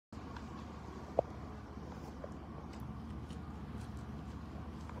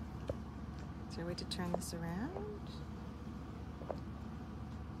Is there a way to turn this around?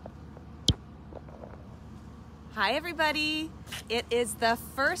 Hi everybody! It is the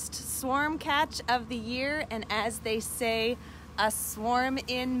first swarm catch of the year, and as they say, a swarm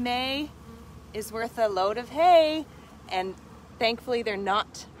in May is worth a load of hay. And thankfully they're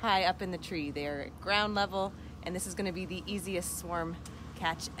not high up in the tree. They're at ground level, and this is going to be the easiest swarm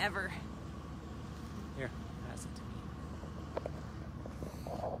catch ever. Here, pass it to me.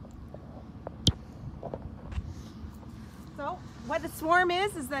 So what the swarm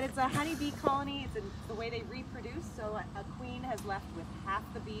is that it's a honeybee colony. It's the way they reproduce. So a queen has left with half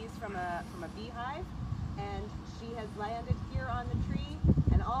the bees from a beehive, and she has landed here on the tree,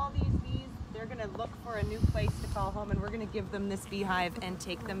 and all these bees, they're going to look for a new place to call home, and we're going to give them this beehive and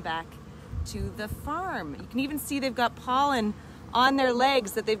take them back to the farm. You can even see they've got pollen on their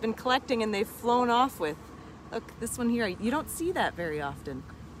legs that they've been collecting and they've flown off with. Look, this one here, you don't see that very often,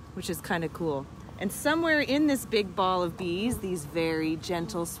 which is kind of cool. And somewhere in this big ball of bees, these very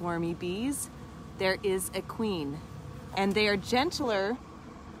gentle swarmy bees, there is a queen. And they are gentler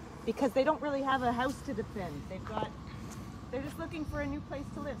because they don't really have a house to defend. They're just looking for a new place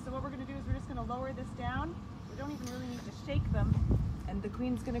to live. So what we're going to do is we're just going to lower this down. We don't even really need to shake them. And the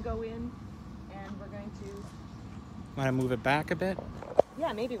queen's going to go in, and we're going to... Want to move it back a bit?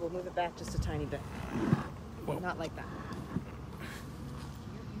 Yeah, maybe we'll move it back just a tiny bit. Whoa. Not like that.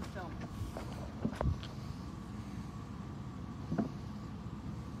 You film.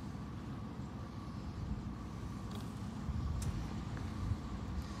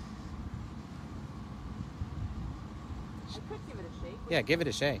 I could give it a shake. Yeah, give it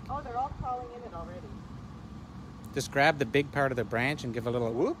a shake. Oh, they're all crawling in it already. Just grab the big part of the branch and give a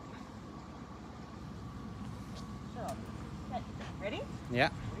little whoop. Sure. Okay, ready? Yeah.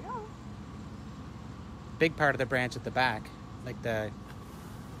 Here we go. Big part of the branch at the back. Like the...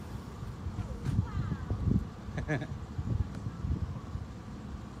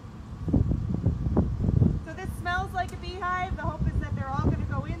 So this smells like a beehive. The hope is that they're all going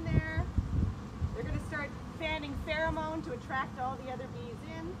to go in there. They're going to start fanning pheromone to attract all the other bees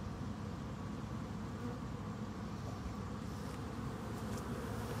in.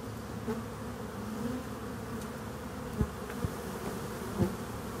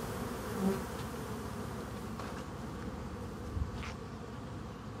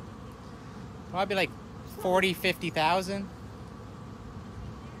 Probably like 40, 50,000.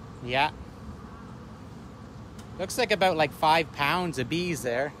 Yeah. Looks like about like 5 pounds of bees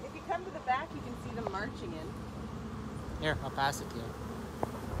there. If you come to the back, you can see them marching in. Here, I'll pass it to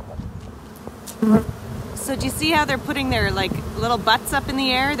you. So do you see how they're putting their like little butts up in the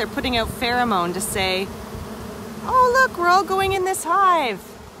air? They're putting out pheromone to say, oh look, we're all going in this hive.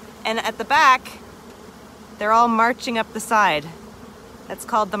 And at the back, they're all marching up the side. That's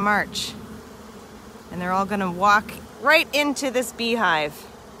called the march. And they're all gonna walk right into this beehive.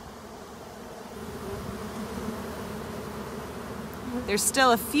 There's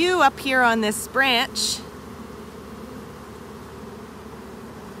still a few up here on this branch.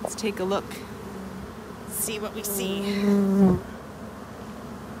 Let's take a look, see what we see.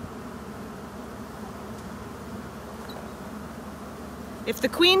 If the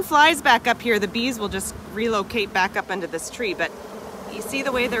queen flies back up here, the bees will just relocate back up into this tree. But you see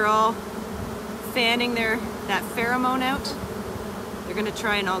the way they're all fanning that pheromone out? They're gonna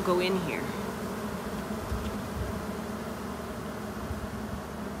try and all go in here.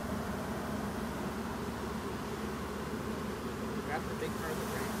 Grab the big part of the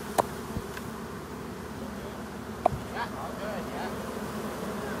branch. Yeah, all good, yeah.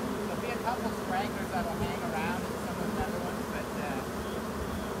 There'll be a couple stragglers that'll hang around and some of the other ones, but no.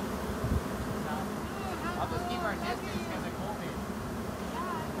 I'll just keep our distance because it won't be.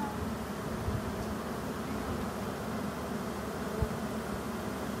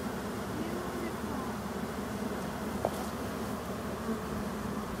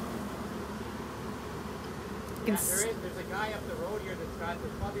 There's a guy up the road here that's got,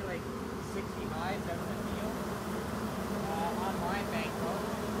 there's probably like 60 hives out in the field on my bank road.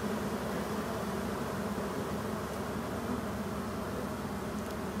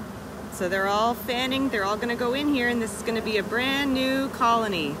 So they're all fanning, they're all gonna go in here, and this is gonna be a brand new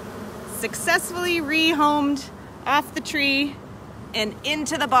colony. Successfully rehomed off the tree and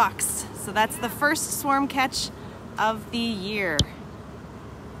into the box. So that's the first swarm catch of the year.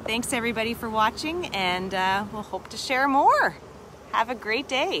 Thanks everybody for watching, and we'll hope to share more. Have a great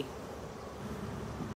day.